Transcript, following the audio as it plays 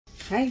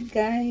Hi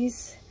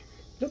guys,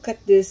 look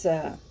at this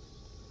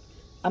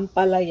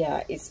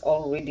Ampalaya. It's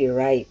already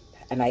ripe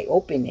and I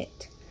open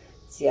it.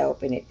 See, I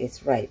open it,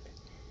 it's ripe.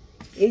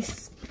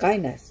 It's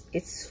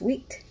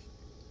sweet.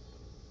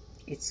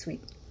 It's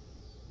sweet.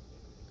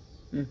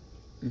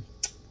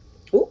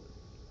 Oh,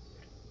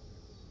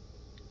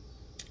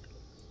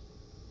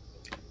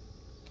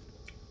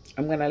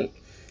 I'm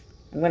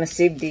gonna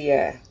save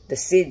the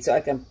seed so I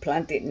can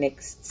plant it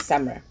next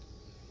summer.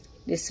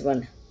 This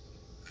one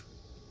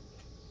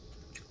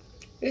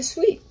is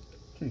sweet.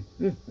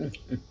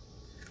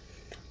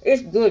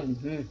 It's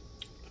good.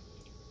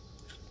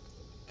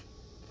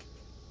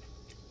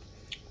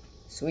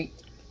 Sweet,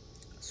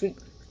 sweet.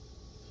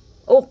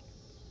 Oh,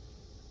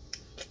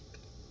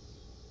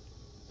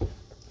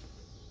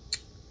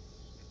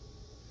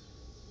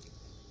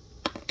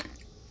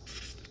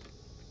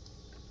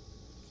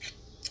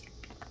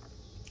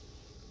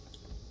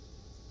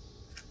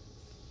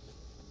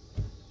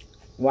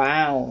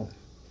 wow,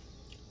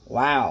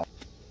 wow.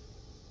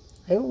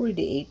 I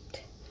already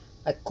ate.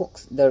 I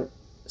cooked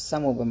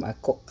some of them. I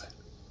cook,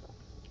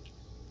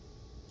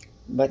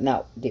 but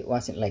now it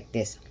wasn't like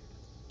this.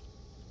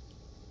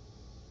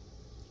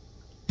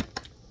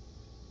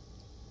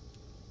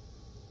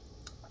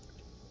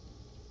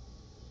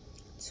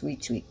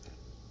 Sweet, sweet.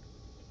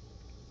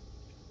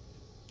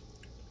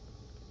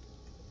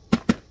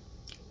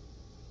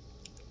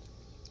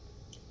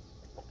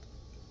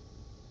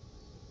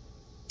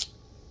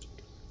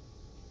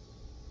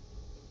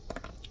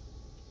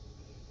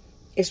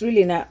 It's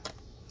really not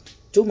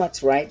too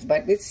much ripe,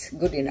 but it's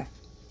good enough.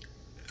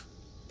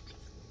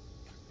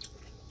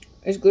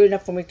 It's good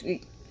enough for me to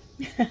eat.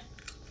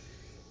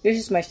 This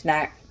is my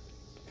snack.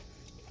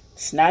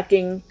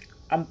 Snacking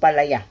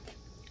Ampalaya.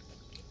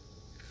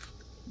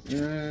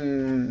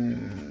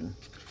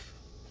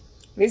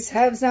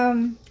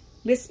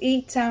 Let's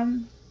eat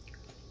some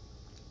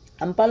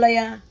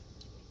Ampalaya.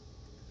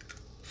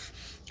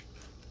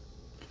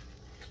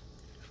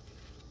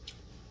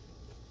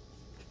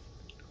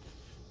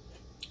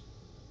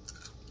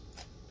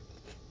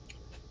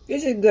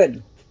 This is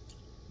good.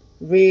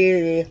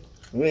 Really,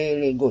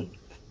 really good.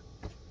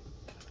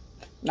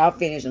 Now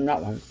finish on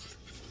that one.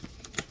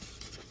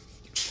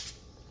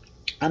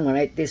 I'm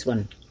gonna eat this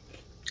one.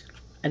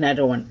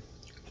 Another one.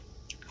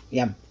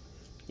 Yum.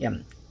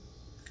 Yum.